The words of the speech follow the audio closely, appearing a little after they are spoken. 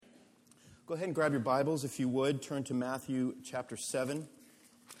Go ahead and grab your Bibles, if you would. Turn to Matthew chapter 7.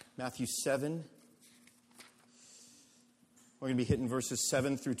 Matthew 7. We're going to be hitting verses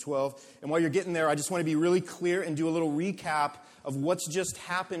 7 through 12. And while you're getting there, I just want to be really clear and do a little recap of what's just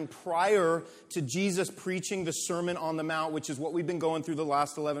happened prior to Jesus preaching the Sermon on the Mount, which is what we've been going through the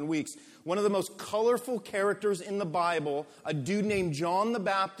last 11 weeks. One of the most colorful characters in the Bible, a dude named John the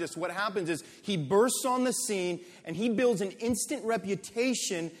Baptist, what happens is he bursts on the scene and he builds an instant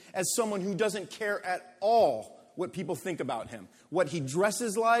reputation as someone who doesn't care at all what people think about him, what he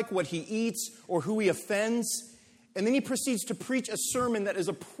dresses like, what he eats, or who he offends. And then he proceeds to preach a sermon that is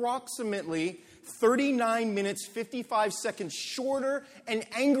approximately 39 minutes, 55 seconds shorter and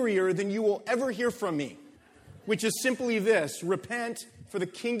angrier than you will ever hear from me, which is simply this: repent, for the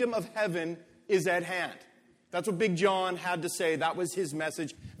kingdom of heaven is at hand. That's what Big John had to say. That was his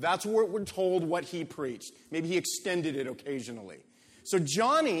message. That's what we're told what he preached. Maybe he extended it occasionally. So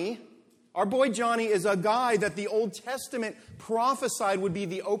Johnny, our boy Johnny, is a guy that the Old Testament prophesied would be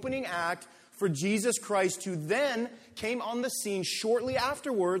the opening act for Jesus Christ, who then came on the scene shortly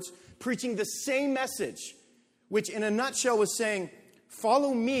afterwards, preaching the same message, which in a nutshell was saying,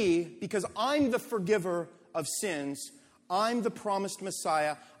 follow me because I'm the forgiver of sins. I'm the promised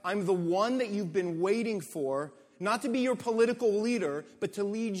Messiah. I'm the one that you've been waiting for, not to be your political leader, but to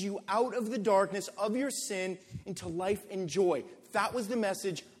lead you out of the darkness of your sin into life and joy. That was the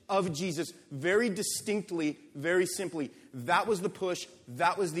message of Jesus, very distinctly, very simply. That was the push.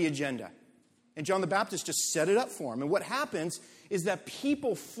 That was the agenda. And John the Baptist just set it up for him. And what happens is that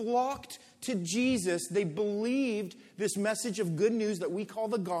people flocked to Jesus. They believed this message of good news that we call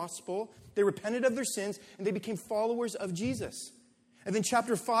the gospel. They repented of their sins, and they became followers of Jesus. And then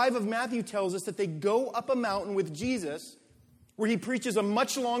chapter 5 of Matthew tells us that they go up a mountain with Jesus, where he preaches a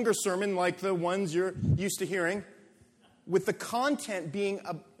much longer sermon like the ones you're used to hearing, with the content being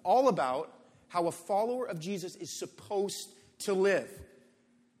all about how a follower of Jesus is supposed to live.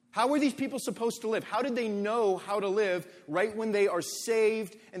 How were these people supposed to live? How did they know how to live right when they are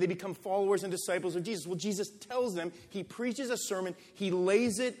saved and they become followers and disciples of Jesus? Well, Jesus tells them, he preaches a sermon, he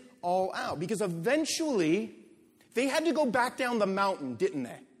lays it all out. Because eventually, they had to go back down the mountain, didn't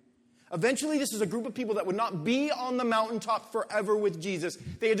they? Eventually, this is a group of people that would not be on the mountaintop forever with Jesus.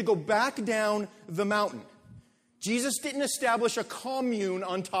 They had to go back down the mountain. Jesus didn't establish a commune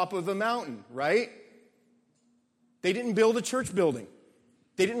on top of the mountain, right? They didn't build a church building.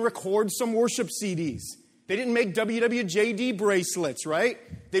 They didn't record some worship CDs. They didn't make WWJD bracelets, right?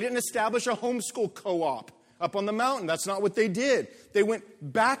 They didn't establish a homeschool co-op up on the mountain. That's not what they did. They went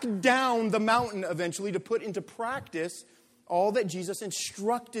back down the mountain eventually to put into practice all that Jesus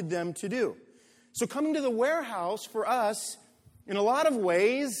instructed them to do. So coming to the warehouse for us, in a lot of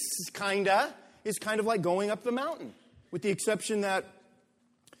ways, is kind of like going up the mountain, with the exception that,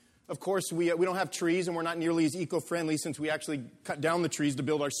 of course, we don't have trees, and we're not nearly as eco-friendly since we actually cut down the trees to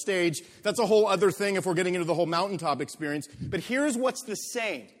build our stage. That's a whole other thing if we're getting into the whole mountaintop experience. But here's what's the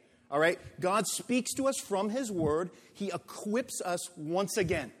same, all right? God speaks to us from his word. He equips us once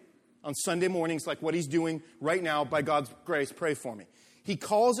again on Sunday mornings, like what he's doing right now. By God's grace, pray for me. He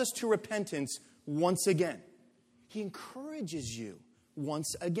calls us to repentance once again. He encourages you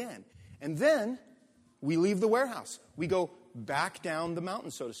once again. And then we leave the warehouse. We go back down the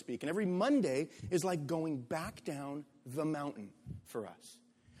mountain, so to speak. And every Monday is like going back down the mountain for us.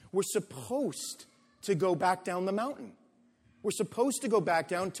 We're supposed to go back down the mountain. We're supposed to go back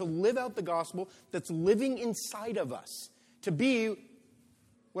down to live out the gospel that's living inside of us. To be,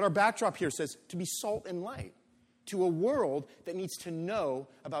 what our backdrop here says, to be salt and light to a world that needs to know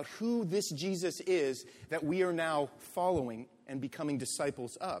about who this Jesus is that we are now following and becoming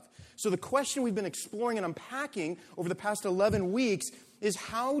disciples of. So the question we've been exploring and unpacking over the past 11 weeks is,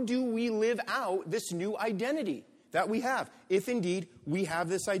 how do we live out this new identity that we have, if indeed we have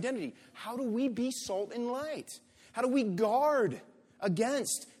this identity? How do we be salt and light? How do we guard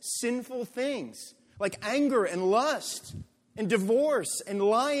against sinful things like anger and lust and divorce and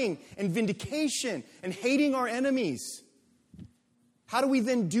lying and vindication and hating our enemies? How do we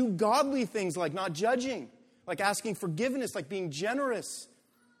then do godly things like not judging, like asking forgiveness, like being generous,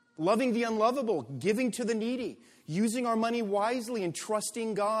 loving the unlovable, giving to the needy, using our money wisely and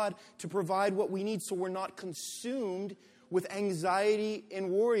trusting God to provide what we need so we're not consumed with anxiety and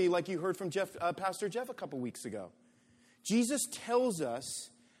worry like you heard from Pastor Jeff a couple weeks ago? Jesus tells us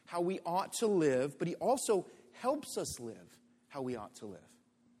how we ought to live, but he also helps us live how we ought to live.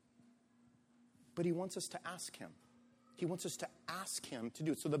 But he wants us to ask him. He wants us to ask him to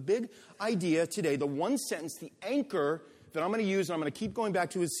do it. So the big idea today, the one sentence, the anchor that I'm going to use and I'm going to keep going back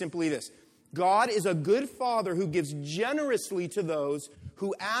to is simply this: God is a good father who gives generously to those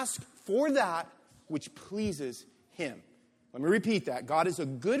who ask for that which pleases him. Let me repeat that. God is a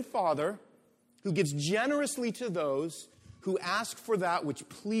good Father who gives generously to those who ask for that which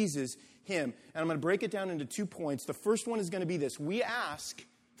pleases him. And I'm going to break it down into 2 points. The first one is going to be this. We ask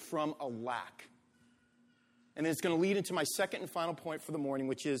from a lack. And then it's going to lead into my second and final point for the morning,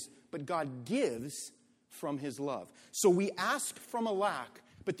 which is, but God gives from his love. So we ask from a lack,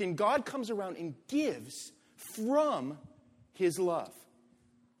 but then God comes around and gives from his love.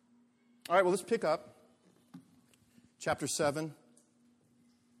 All right, well, let's pick up chapter 7,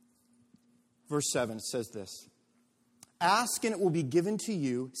 verse 7. It says this. Ask and it will be given to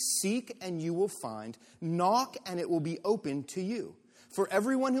you. Seek and you will find. Knock and it will be opened to you. For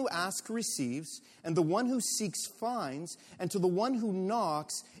everyone who asks receives, and the one who seeks finds, and to the one who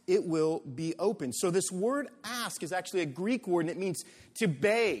knocks it will be opened. So this word ask is actually a Greek word, and it means to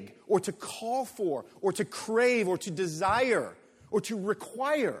beg, or to call for, or to crave, or to desire, or to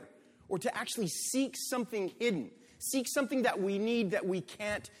require, or to actually seek something hidden. Seek something that we need that we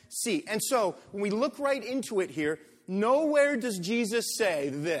can't see. And so when we look right into it here, nowhere does Jesus say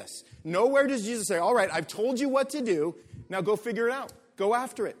this. Nowhere does Jesus say, all right, I've told you what to do. Now go figure it out. Go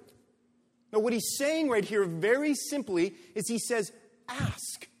after it. No, what he's saying right here very simply is he says,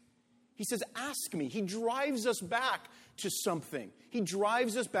 ask. He says, ask me. He drives us back to something. He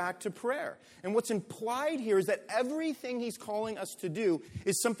drives us back to prayer. And what's implied here is that everything he's calling us to do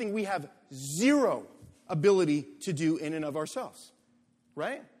is something we have zero ability to do in and of ourselves.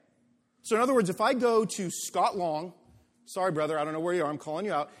 Right? So in other words, if I go to Scott Long, sorry brother, I don't know where you are, I'm calling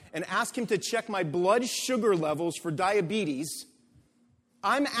you out, and ask him to check my blood sugar levels for diabetes,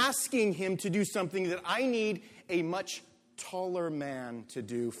 I'm asking him to do something that I need a much taller man to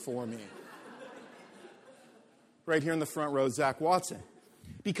do for me. Right here in the front row, Zach Watson.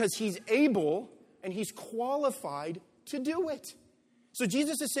 Because he's able and he's qualified to do it. So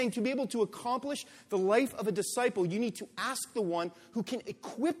Jesus is saying to be able to accomplish the life of a disciple, you need to ask the one who can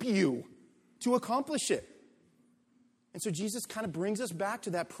equip you to accomplish it. And so Jesus kind of brings us back to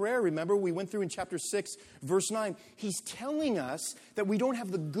that prayer. Remember, we went through in chapter 6, verse 9. He's telling us that we don't have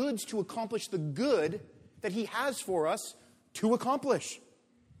the goods to accomplish the good that he has for us to accomplish.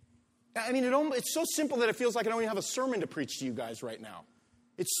 I mean, it's so simple that it feels like I don't even have a sermon to preach to you guys right now.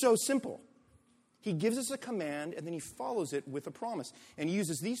 It's so simple. He gives us a command, and then he follows it with a promise. And he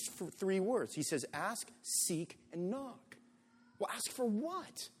uses these 3 words. He says, ask, seek, and knock. Well, ask for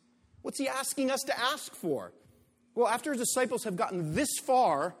what? What's he asking us to ask for? Well, after his disciples have gotten this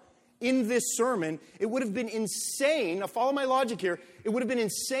far in this sermon, it would have been insane. Now, follow my logic here. It would have been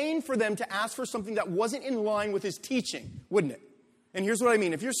insane for them to ask for something that wasn't in line with his teaching, wouldn't it? And here's what I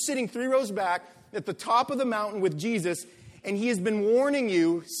mean. If you're sitting 3 rows back at the top of the mountain with Jesus, and he has been warning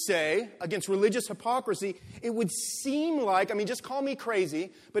you, say, against religious hypocrisy, it would seem like, just call me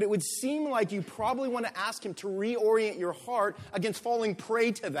crazy, but it would seem like you probably want to ask him to reorient your heart against falling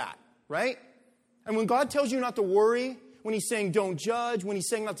prey to that, right? And when God tells you not to worry, when he's saying don't judge, when he's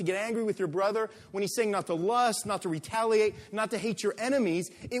saying not to get angry with your brother, when he's saying not to lust, not to retaliate, not to hate your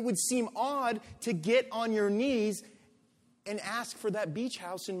enemies, it would seem odd to get on your knees and ask for that beach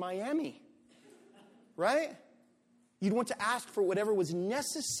house in Miami, right? You'd want to ask for whatever was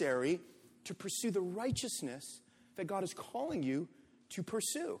necessary to pursue the righteousness that God is calling you to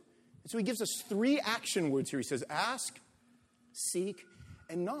pursue. And so he gives us 3 action words here. He says, ask, seek,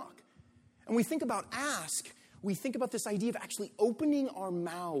 and knock. And we think about ask, we think about this idea of actually opening our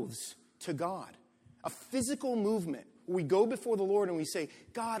mouths to God. A physical movement where we go before the Lord and we say,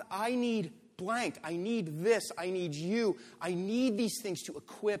 God, I need blank. I need this. I need you. I need these things to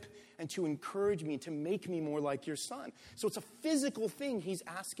equip and to encourage me and to make me more like your son. So it's a physical thing he's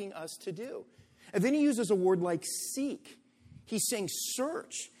asking us to do. And then he uses a word like seek. He's saying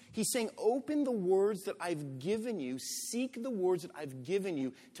search. He's saying, open the words that I've given you. Seek the words that I've given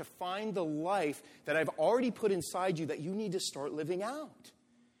you to find the life that I've already put inside you that you need to start living out.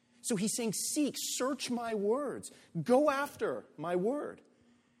 So he's saying, seek, search my words. Go after my word.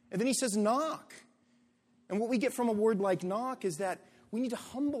 And then he says, knock. And what we get from a word like knock is that we need to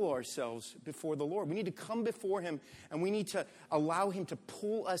humble ourselves before the Lord. We need to come before him, and we need to allow him to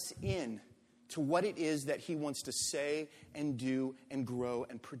pull us in to what it is that he wants to say and do and grow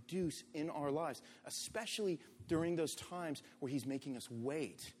and produce in our lives, especially during those times where he's making us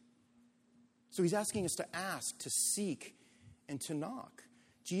wait. So he's asking us to ask, to seek, and to knock.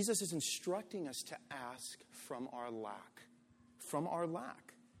 Jesus is instructing us to ask from our lack. From our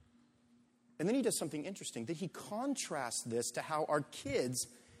lack. And then he does something interesting, that he contrasts this to how our kids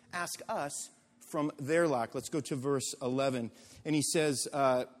ask us from their lack. Let's go to verse 11. And he says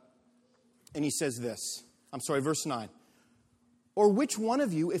this. Verse 9. Or which one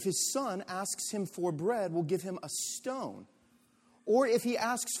of you, if his son asks him for bread, will give him a stone? Or if he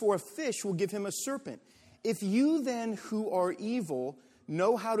asks for a fish, will give him a serpent? If you then, who are evil,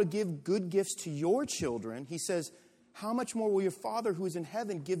 know how to give good gifts to your children, he says, how much more will your Father who is in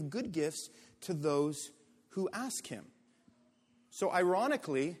heaven give good gifts to those who ask him? So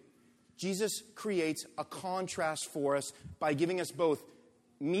ironically, Jesus creates a contrast for us by giving us both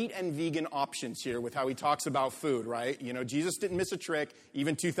meat and vegan options here with how he talks about food, right? You know, Jesus didn't miss a trick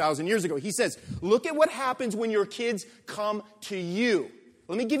even 2,000 years ago. He says, look at what happens when your kids come to you.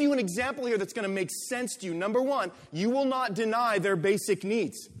 Let me give you an example here that's going to make sense to you. Number one, you will not deny their basic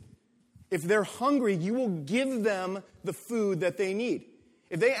needs. If they're hungry, you will give them the food that they need.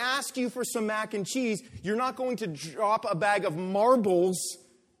 If they ask you for some mac and cheese, you're not going to drop a bag of marbles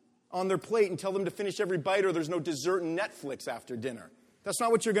on their plate and tell them to finish every bite or there's no dessert and Netflix after dinner. That's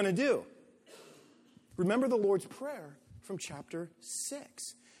not what you're going to do. Remember the Lord's Prayer from chapter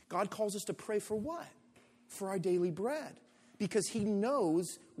 6. God calls us to pray for what? For our daily bread. Because he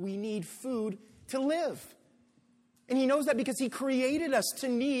knows we need food to live. And he knows that because he created us to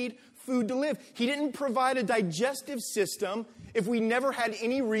need food to live. He didn't provide a digestive system if we never had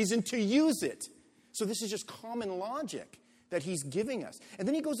any reason to use it. So this is just common logic that he's giving us. And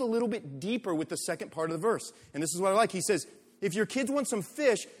then he goes a little bit deeper with the second part of the verse. And this is what I like. He says, if your kids want some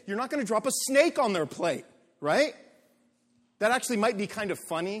fish, you're not going to drop a snake on their plate, right? That actually might be kind of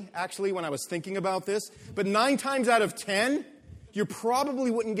funny, actually, when I was thinking about this. But 9 times out of 10, you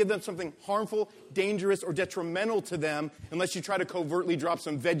probably wouldn't give them something harmful, dangerous, or detrimental to them unless you try to covertly drop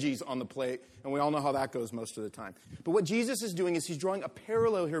some veggies on the plate. And we all know how that goes most of the time. But what Jesus is doing is he's drawing a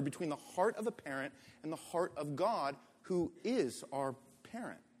parallel here between the heart of a parent and the heart of God, who is our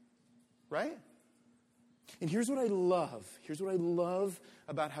parent, right? And here's what I love. Here's what I love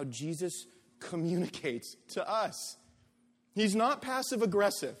about how Jesus communicates to us. He's not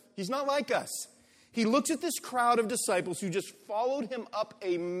passive-aggressive. He's not like us. He looks at this crowd of disciples who just followed him up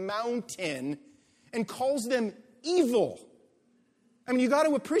a mountain and calls them evil. I mean, you got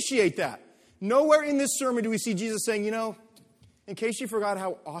to appreciate that. Nowhere in this sermon do we see Jesus saying, you know, in case you forgot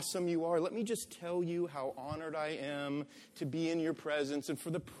how awesome you are, let me just tell you how honored I am to be in your presence and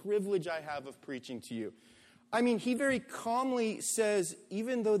for the privilege I have of preaching to you. I mean, he very calmly says,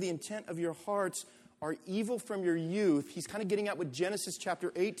 even though the intent of your hearts are evil from your youth, he's kind of getting at what Genesis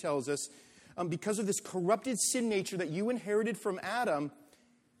chapter 8 tells us. Because of this corrupted sin nature that you inherited from Adam,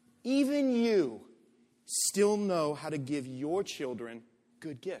 even you still know how to give your children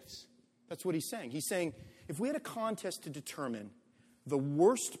good gifts. That's what he's saying. He's saying, if we had a contest to determine the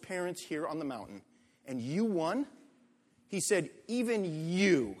worst parents here on the mountain, and you won, he said, even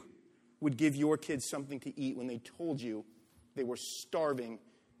you would give your kids something to eat when they told you they were starving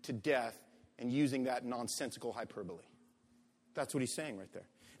to death and using that nonsensical hyperbole. That's what he's saying right there.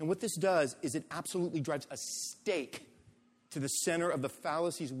 And what this does is it absolutely drives a stake to the center of the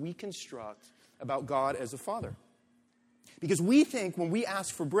fallacies we construct about God as a father. Because we think when we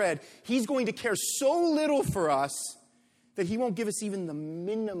ask for bread, he's going to care so little for us that he won't give us even the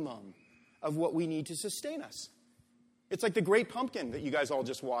minimum of what we need to sustain us. It's like the Great Pumpkin that you guys all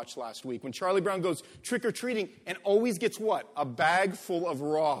just watched last week. When Charlie Brown goes trick-or-treating and always gets what? A bag full of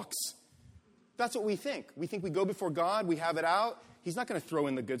rocks. That's what we think. We think we go before God, we have it out. He's not going to throw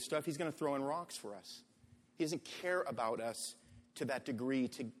in the good stuff. He's going to throw in rocks for us. He doesn't care about us to that degree,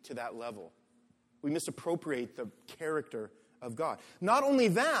 to that level. We misappropriate the character of God. Not only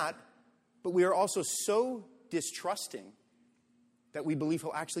that, but we are also so distrusting that we believe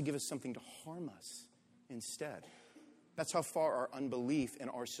he'll actually give us something to harm us instead. That's how far our unbelief and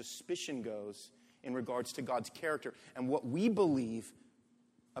our suspicion goes in regards to God's character and what we believe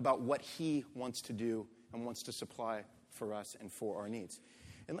about what he wants to do and wants to supply for us and for our needs.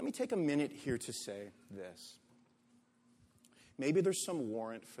 And let me take a minute here to say this. Maybe there's some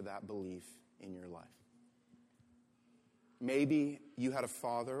warrant for that belief in your life. Maybe you had a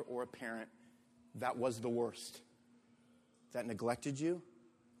father or a parent that was the worst, that neglected you,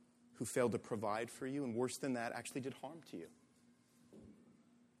 who failed to provide for you, and worse than that, actually did harm to you.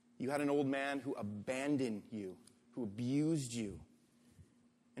 You had an old man who abandoned you, who abused you.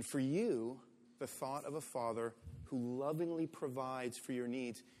 And for you, the thought of a father who lovingly provides for your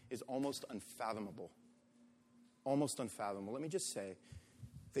needs is almost unfathomable. Almost unfathomable. Let me just say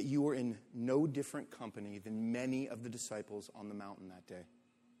that you were in no different company than many of the disciples on the mountain that day.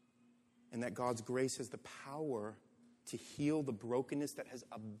 And that God's grace has the power to heal the brokenness that has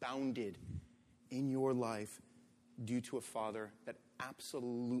abounded in your life due to a father that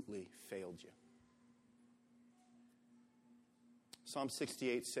absolutely failed you. Psalm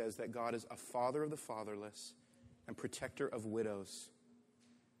 68 says that God is a father of the fatherless and protector of widows.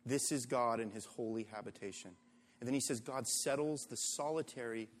 This is God in his holy habitation. And then he says, God settles the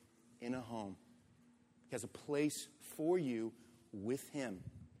solitary in a home. He has a place for you with him.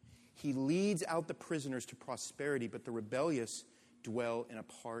 He leads out the prisoners to prosperity, but the rebellious dwell in a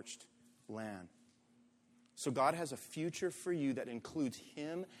parched land. So God has a future for you that includes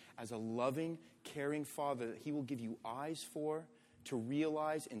him as a loving, caring father that he will give you eyes for, to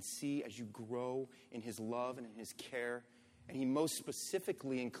realize and see as you grow in his love and in his care. And he most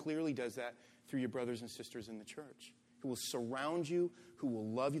specifically and clearly does that through your brothers and sisters in the church, who will surround you, who will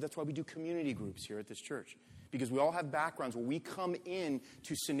love you. That's why we do community groups here at this church, because we all have backgrounds where we come in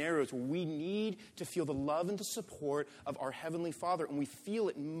to scenarios where we need to feel the love and the support of our Heavenly Father. And we feel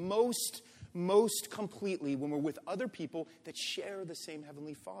it most completely when we're with other people that share the same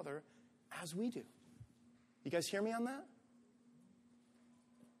Heavenly Father as we do. You guys hear me on that?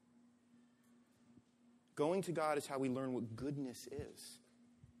 Going to God is how we learn what goodness is.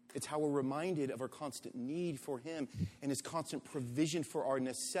 It's how we're reminded of our constant need for him and his constant provision for our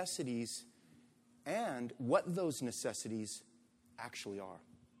necessities and what those necessities actually are.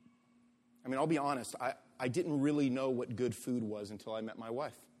 I mean, I'll be honest, I didn't really know what good food was until I met my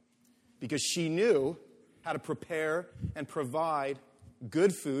wife, because she knew how to prepare and provide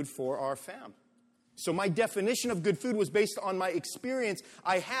good food for our fam. So my definition of good food was based on my experience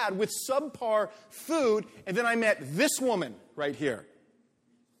I had with subpar food, and then I met this woman right here.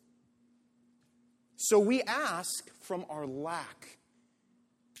 So we ask from our lack.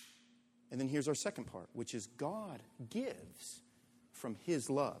 And then here's our second part, which is God gives from his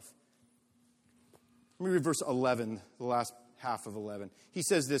love. Let me read verse 11, the last half of 11. He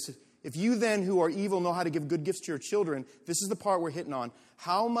says this, if you then who are evil know how to give good gifts to your children, this is the part we're hitting on,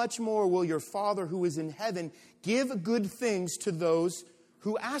 how much more will your Father who is in heaven give good things to those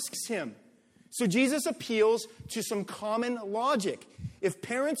who asks him? So Jesus appeals to some common logic. If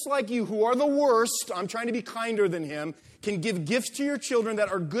parents like you, who are the worst, I'm trying to be kinder than him, can give gifts to your children that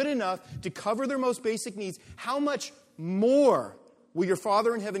are good enough to cover their most basic needs, how much more will your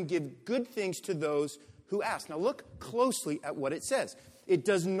Father in heaven give good things to those who ask? Now look closely at what it says. It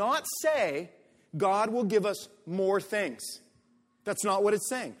does not say God will give us more things. That's not what it's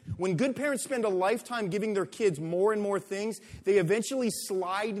saying. When good parents spend a lifetime giving their kids more and more things, they eventually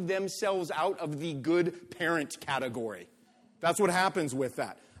slide themselves out of the good parent category. That's what happens with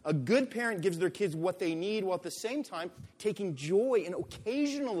that. A good parent gives their kids what they need while at the same time taking joy and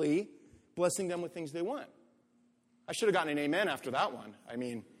occasionally blessing them with things they want. I should have gotten an amen after that one. I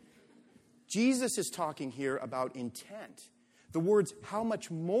mean, Jesus is talking here about intent. The words, how much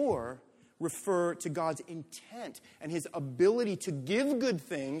more, refer to God's intent and his ability to give good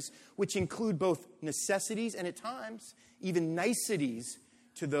things, which include both necessities and at times even niceties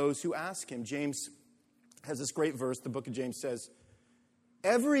to those who ask him. James has this great verse. The book of James says,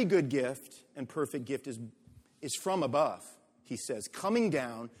 every good gift and perfect gift is from above, he says, coming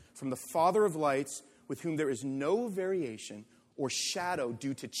down from the Father of lights, with whom there is no variation or shadow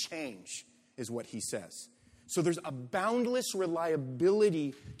due to change, is what he says. So there's a boundless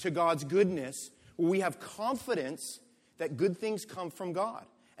reliability to God's goodness where we have confidence that good things come from God.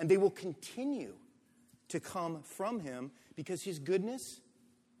 And they will continue to come from him because his goodness,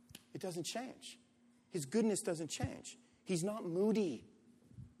 it doesn't change. His goodness doesn't change. He's not moody.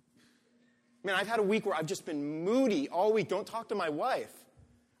 Man, I've had a week where I've just been moody all week. Don't talk to my wife.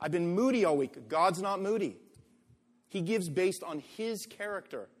 I've been moody all week. God's not moody. He gives based on his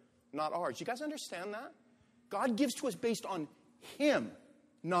character, not ours. You guys understand that? God gives to us based on him,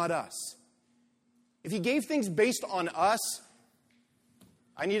 not us. If he gave things based on us,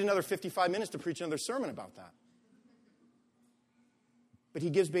 I need another 55 minutes to preach another sermon about that. But he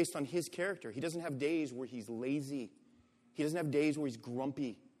gives based on his character. He doesn't have days where he's lazy. He doesn't have days where he's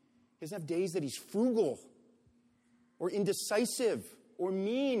grumpy. He doesn't have days that he's frugal or indecisive or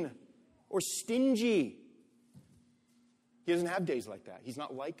mean or stingy. He doesn't have days like that. He's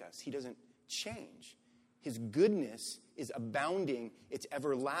not like us. He doesn't change. His goodness is abounding. It's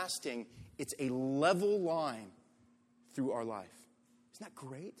everlasting. It's a level line through our life. Isn't that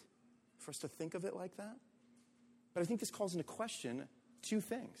great for us to think of it like that? But I think this calls into question two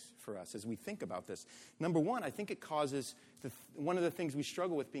things for us as we think about this. Number one, I think it causes one of the things we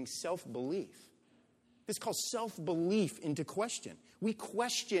struggle with being self-belief. This calls self-belief into question. We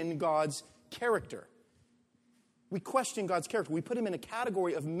question God's character. We question God's character. We put him in a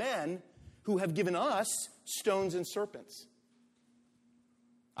category of men who have given us stones and serpents.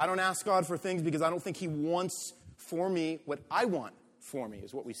 I don't ask God for things because I don't think he wants for me what I want for me,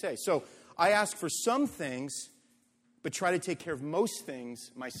 is what we say. So I ask for some things, but try to take care of most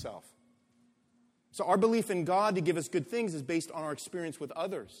things myself. So our belief in God to give us good things is based on our experience with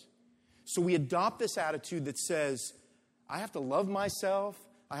others. So we adopt this attitude that says, I have to love myself,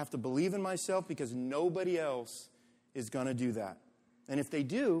 I have to believe in myself because nobody else is going to do that. And if they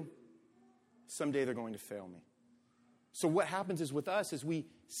do, someday they're going to fail me. So what happens is with us is we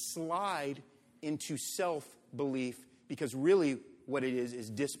slide into self-belief because really what it is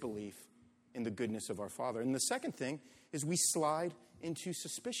disbelief in the goodness of our Father. And the second thing is we slide into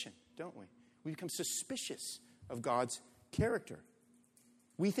suspicion, don't we? We become suspicious of God's character.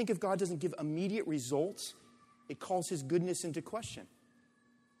 We think if God doesn't give immediate results, it calls his goodness into question.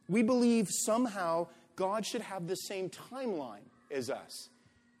 We believe somehow God should have the same timeline as us.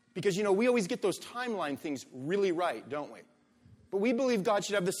 Because, we always get those timeline things really right, don't we? But we believe God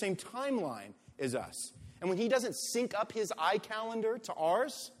should have the same timeline as us. And when he doesn't sync up his iCalendar to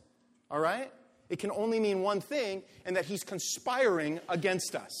ours, all right, it can only mean one thing, and that he's conspiring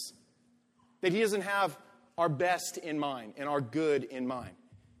against us. That he doesn't have our best in mind and our good in mind.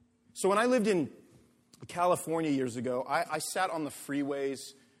 So when I lived in California years ago, I sat on the freeways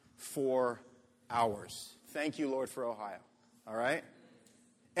for hours. Thank you, Lord, for Ohio. All right?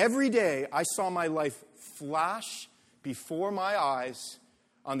 Every day, I saw my life flash before my eyes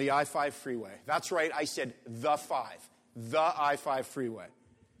on the I-5 freeway. That's right, I said the I-5 freeway.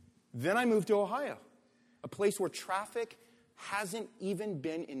 Then I moved to Ohio, a place where traffic hasn't even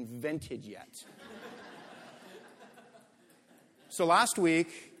been invented yet. So last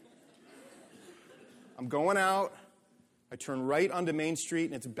week, I'm going out. I turn right onto Main Street,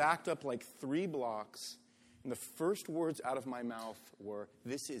 and it's backed up like 3 blocks. And the first words out of my mouth were,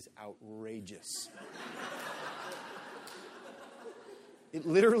 "This is outrageous." It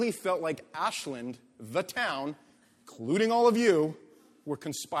literally felt like Ashland, the town, including all of you, were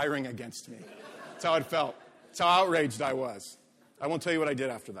conspiring against me. That's how it felt. That's how outraged I was. I won't tell you what I did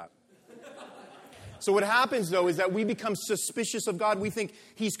after that. So what happens, though, is that we become suspicious of God. We think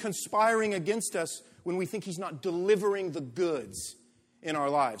he's conspiring against us when we think he's not delivering the goods in our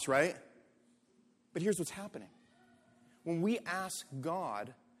lives, right? But here's what's happening. When we ask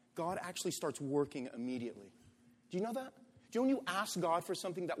God, God actually starts working immediately. Do you know that? Do you know when you ask God for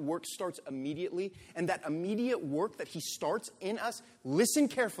something, that work starts immediately? And that immediate work that he starts in us, listen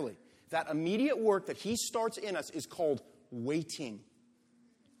carefully, that immediate work that he starts in us is called waiting.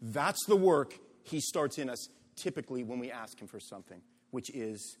 That's the work he starts in us typically when we ask him for something, which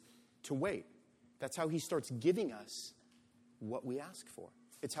is to wait. That's how he starts giving us what we ask for.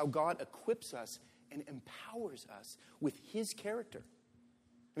 It's how God equips us and empowers us with his character.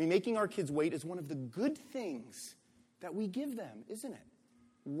 Making our kids wait is one of the good things that we give them, isn't it?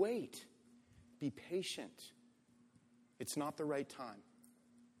 Wait. Be patient. It's not the right time.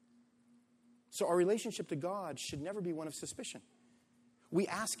 So our relationship to God should never be one of suspicion. We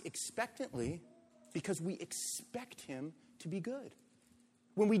ask expectantly because we expect him to be good.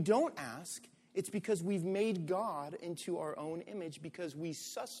 When we don't ask, it's because we've made God into our own image because we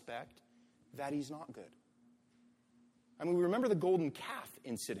suspect that he's not good. We remember the golden calf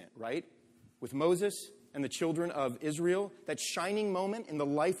incident, right? With Moses and the children of Israel, that shining moment in the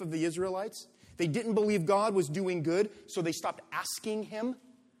life of the Israelites. They didn't believe God was doing good, so they stopped asking him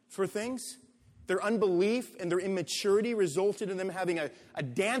for things. Their unbelief and their immaturity resulted in them having a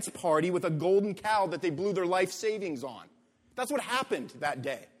dance party with a golden cow that they blew their life savings on. That's what happened that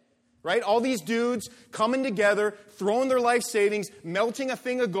day, right? All these dudes coming together, throwing their life savings, melting a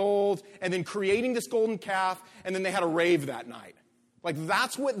thing of gold, and then creating this golden calf, and then they had a rave that night.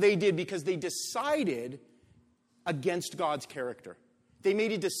 That's what they did because they decided against God's character. They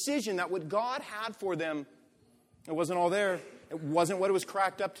made a decision that what God had for them, it wasn't all there. It wasn't what it was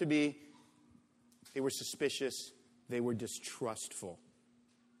cracked up to be. They were suspicious. They were distrustful.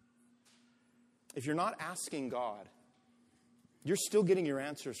 If you're not asking God, you're still getting your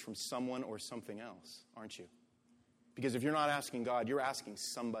answers from someone or something else, aren't you? Because if you're not asking God, you're asking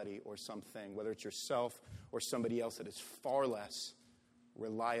somebody or something, whether it's yourself or somebody else that is far less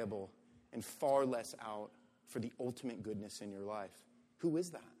reliable and far less out for the ultimate goodness in your life. Who is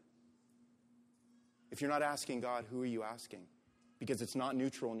that? If you're not asking God, who are you asking? Because it's not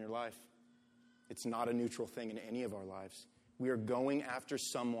neutral in your life. It's not a neutral thing in any of our lives. We are going after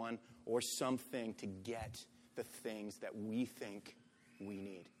someone or something to get the things that we think we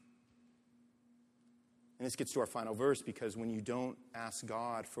need. And this gets to our final verse, because when you don't ask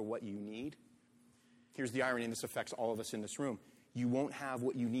God for what you need, here's the irony, and this affects all of us in this room. You won't have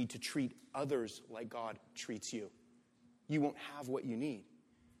what you need to treat others like God treats you. You won't have what you need.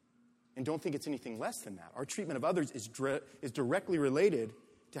 And don't think it's anything less than that. Our treatment of others is directly related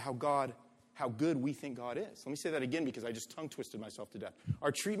to how good we think God is. Let me say that again because I just tongue twisted myself to death.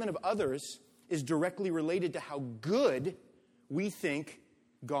 Our treatment of others is directly related to how good we think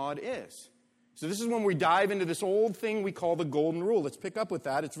God is. So this is when we dive into this old thing we call the golden rule. Let's pick up with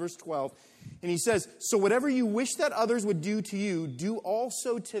that. It's verse 12. And he says, "So whatever you wish that others would do to you, do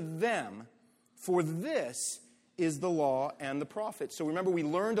also to them, for this is the law and the prophets." So remember, we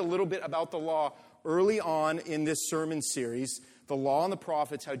learned a little bit about the law early on in this sermon series, the law and the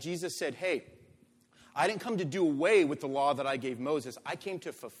prophets, how Jesus said, hey, I didn't come to do away with the law that I gave Moses. I came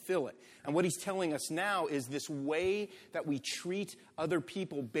to fulfill it. And what he's telling us now is this way that we treat other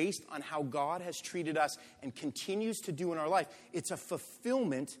people based on how God has treated us and continues to do in our life. It's a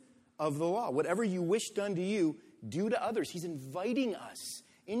fulfillment of the law. Whatever you wish done to you, do to others. He's inviting us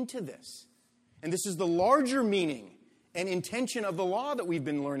into this. And this is the larger meaning and intention of the law that we've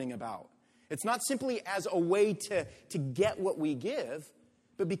been learning about. It's not simply as a way to get what we give,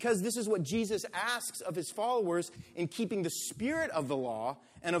 but because this is what Jesus asks of his followers in keeping the spirit of the law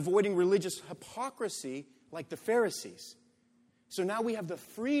and avoiding religious hypocrisy like the Pharisees. So now we have the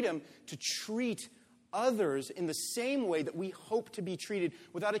freedom to treat others in the same way that we hope to be treated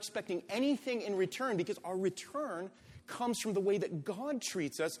without expecting anything in return, because our return comes from the way that God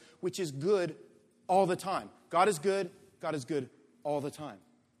treats us, which is good all the time. God is good all the time.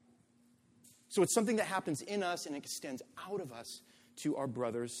 So it's something that happens in us and it extends out of us to our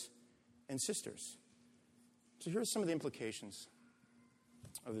brothers and sisters. So here are some of the implications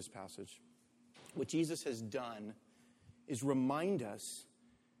of this passage. What Jesus has done is remind us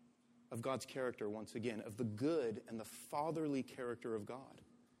of God's character once again, of the good and the fatherly character of God,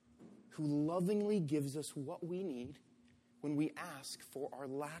 who lovingly gives us what we need when we ask for our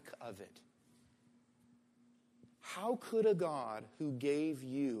lack of it. How could a God who gave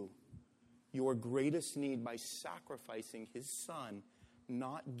you your greatest need by sacrificing his son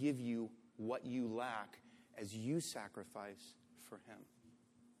not give you what you lack as you sacrifice for him?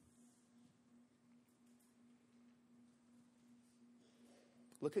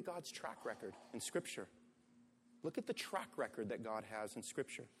 Look at God's track record in Scripture. Look at the track record that God has in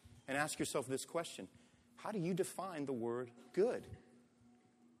Scripture. And ask yourself this question. How do you define the word good?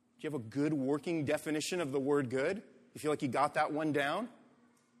 Do you have a good working definition of the word good? You feel like you got that one down?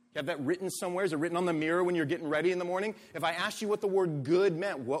 You have that written somewhere? Is it written on the mirror when you're getting ready in the morning? If I asked you what the word good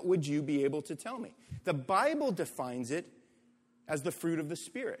meant, what would you be able to tell me? The Bible defines it as the fruit of the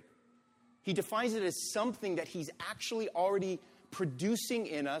Spirit. He defines it as something that he's actually already producing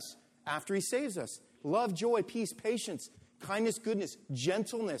in us after he saves us. Love, joy, peace, patience, kindness, goodness,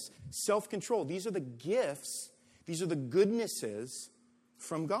 gentleness, self-control. These are the gifts, these are the goodnesses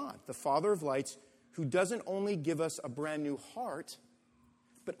from God, the Father of lights, who doesn't only give us a brand new heart,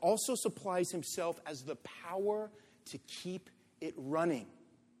 but also supplies himself as the power to keep it running.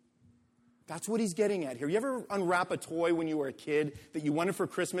 That's what he's getting at here. You ever unwrap a toy when you were a kid that you wanted for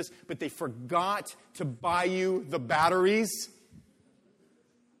Christmas, but they forgot to buy you the batteries?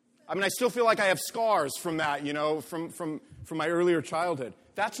 I mean, I still feel like I have scars from that, from my earlier childhood.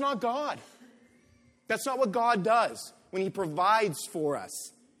 That's not God. That's not what God does when he provides for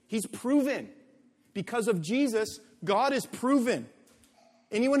us. He's proven. Because of Jesus, God is proven.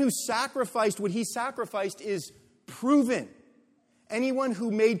 Anyone who sacrificed what he sacrificed is proven. Anyone who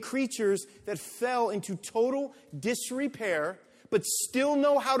made creatures that fell into total disrepair but still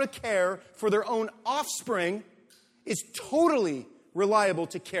know how to care for their own offspring is totally reliable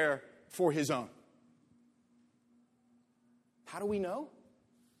to care for his own. How do we know?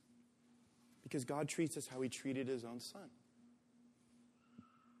 Because God treats us how he treated his own son.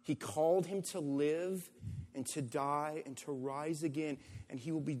 He called him to live and to die and to rise again, and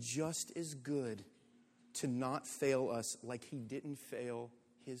he will be just as good to not fail us like he didn't fail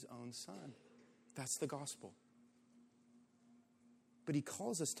his own son. That's the gospel. But he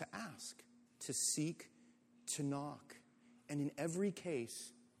calls us to ask, to seek, to knock. And in every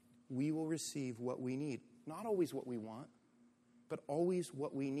case, we will receive what we need. Not always what we want, but always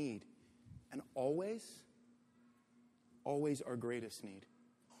what we need. And always our greatest need,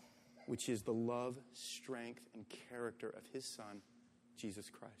 which is the love, strength, and character of his son, Jesus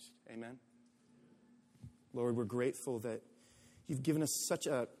Christ. Amen? Lord, we're grateful that you've given us such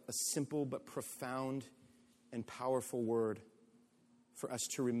a simple but profound and powerful word for us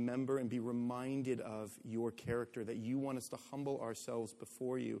to remember and be reminded of your character, that you want us to humble ourselves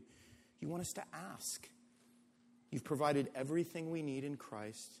before you. You want us to ask. You've provided everything we need in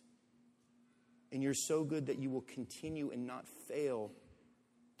Christ, and you're so good that you will continue and not fail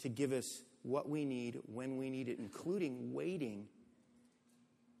to give us what we need when we need it, including waiting,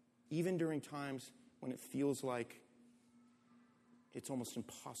 even during times when it feels like it's almost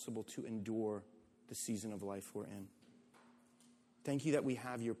impossible to endure the season of life we're in. Thank you that we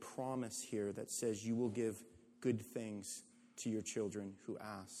have your promise here that says you will give good things to your children who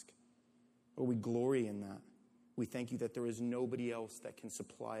ask. Lord, we glory in that. We thank you that there is nobody else that can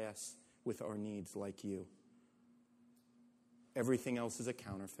supply us with our needs like you. Everything else is a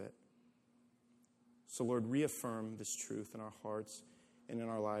counterfeit. So, Lord, reaffirm this truth in our hearts and in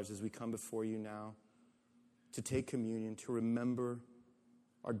our lives as we come before you now to take communion, to remember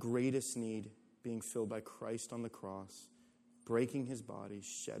our greatest need being filled by Christ on the cross, breaking his body,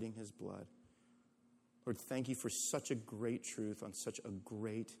 shedding his blood. Lord, thank you for such a great truth on such a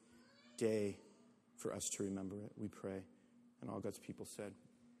great day for us to remember it, we pray. And all God's people said,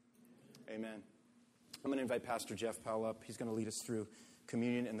 amen. I'm going to invite Pastor Jeff Powell up. He's going to lead us through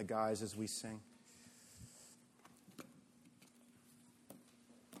communion and the guys as we sing.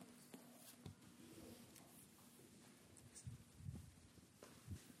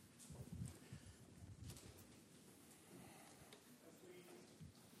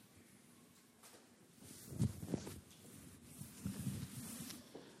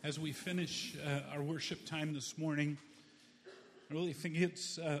 As we finish our worship time this morning, I really think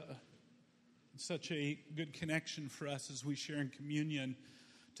it's such a good connection for us as we share in communion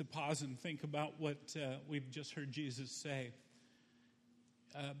to pause and think about what we've just heard Jesus say.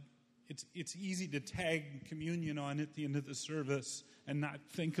 It's easy to tag communion on at the end of the service and not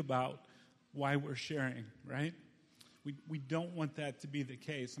think about why we're sharing, right? We don't want that to be the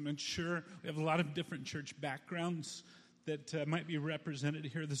case. I'm sure we have a lot of different church backgrounds that might be represented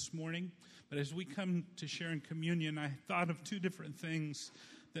here this morning. But as we come to share in communion, I thought of two different things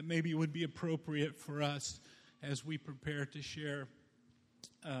that maybe would be appropriate for us as we prepare to share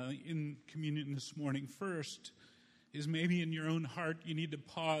in communion this morning. First is maybe in your own heart you need to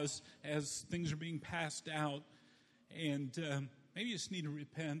pause as things are being passed out, and maybe you just need to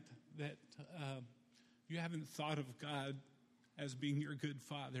repent that you haven't thought of God as being your good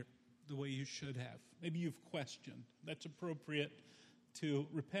father the way you should have. Maybe you've questioned. That's appropriate to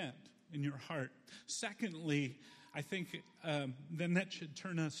repent in your heart. Secondly, I think then that should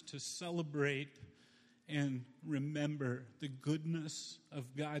turn us to celebrate and remember the goodness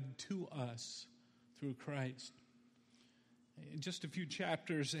of God to us through Christ. Just a few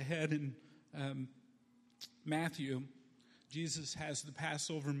chapters ahead in Matthew, Jesus has the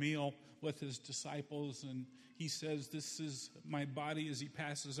Passover meal with his disciples, and he says, "This is my body," as he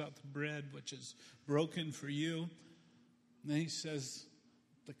passes out the bread, which is broken for you. And then he says,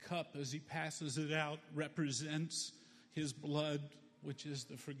 the cup, as he passes it out, represents his blood, which is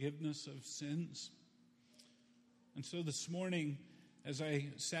the forgiveness of sins. And so this morning, as I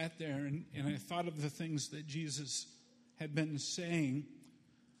sat there and I thought of the things that Jesus had been saying,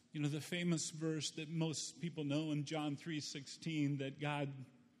 you know, the famous verse that most people know in John 3:16, that God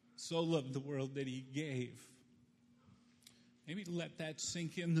so loved the world that he gave. Maybe let that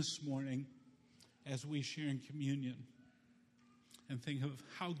sink in this morning as we share in communion and think of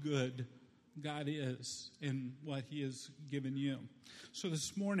how good God is in what he has given you. So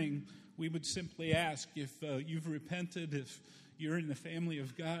this morning, we would simply ask if you've repented, if you're in the family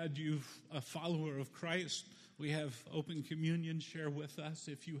of God, you're a follower of Christ, we have open communion. Share with us.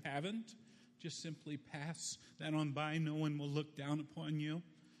 If you haven't, just simply pass that on by. No one will look down upon you.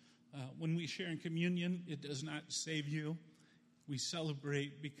 When we share in communion, it does not save you. We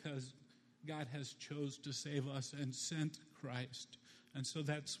celebrate because God has chose to save us and sent Christ. And so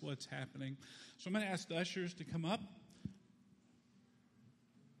that's what's happening. So I'm going to ask the ushers to come up.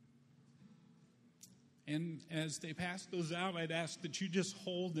 And as they pass those out, I'd ask that you just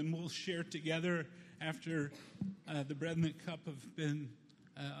hold and we'll share together after the bread and the cup have been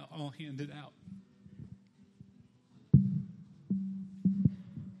all handed out.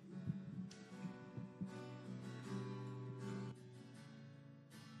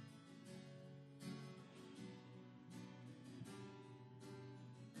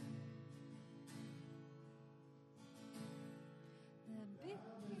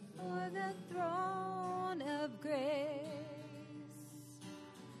 Before the throne of grace,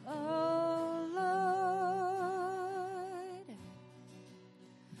 oh Lord,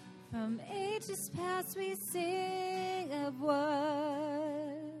 from ages past we sing of what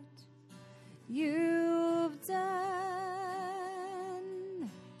you've done,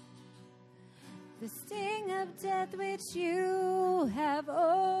 the sting of death which you have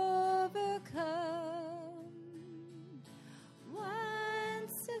overcome.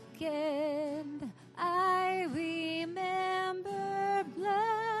 Again, I remember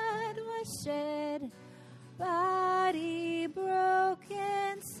blood was shed, body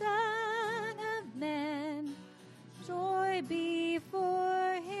broken, Son of Man, joy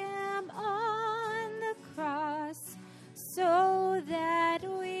before him on the cross, so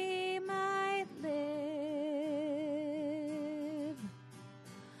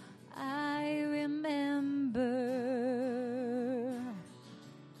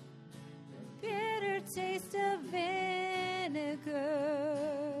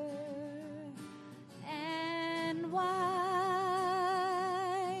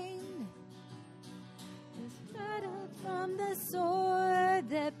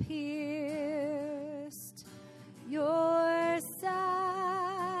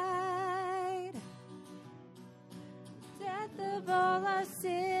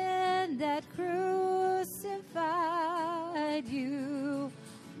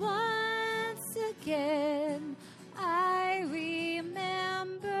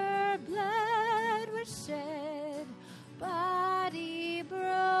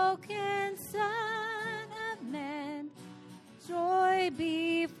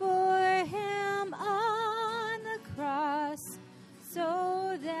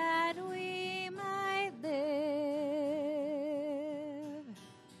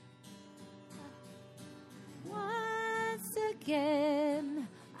again.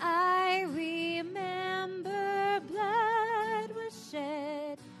 I remember blood was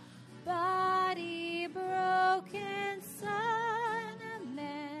shed, body broken, Son of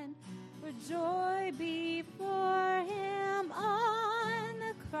Man, for joy before him on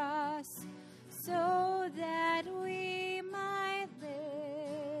the cross, so that we might live.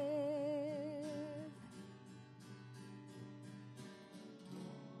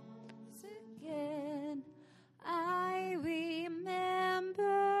 Again, I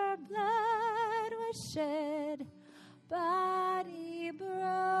remember blood was shed, body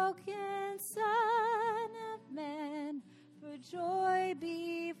broken, Son of Man, for joy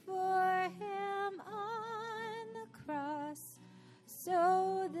before him on the cross,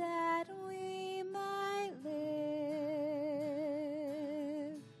 so that we might live.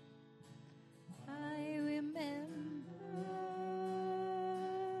 I remember,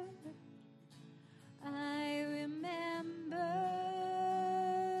 I remember,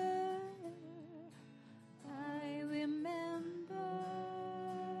 I remember,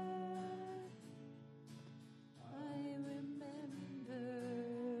 I remember,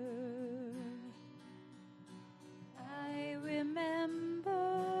 I remember,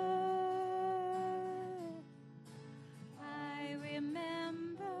 I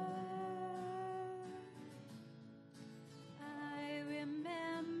remember, I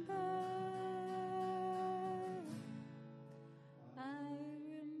remember, I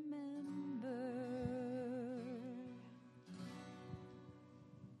remember.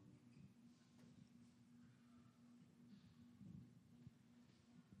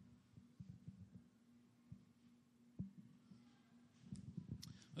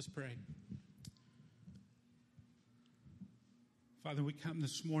 Let's pray. Father, we come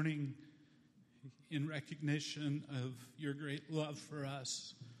this morning in recognition of your great love for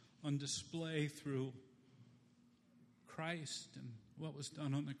us on display through Christ and what was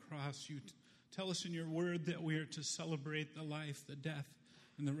done on the cross. You tell us in your word that we are to celebrate the life, the death,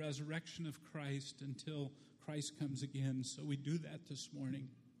 and the resurrection of Christ until Christ comes again. So we do that this morning.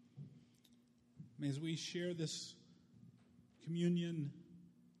 May as we share this communion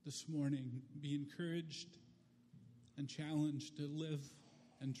this morning, be encouraged and challenged to live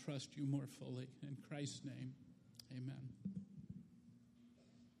and trust you more fully. In Christ's name, amen.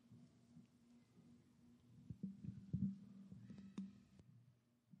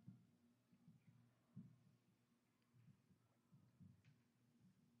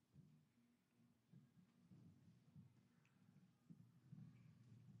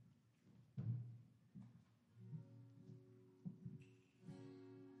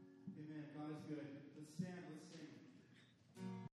 Amen. God is good. Let's stand. Let's sing.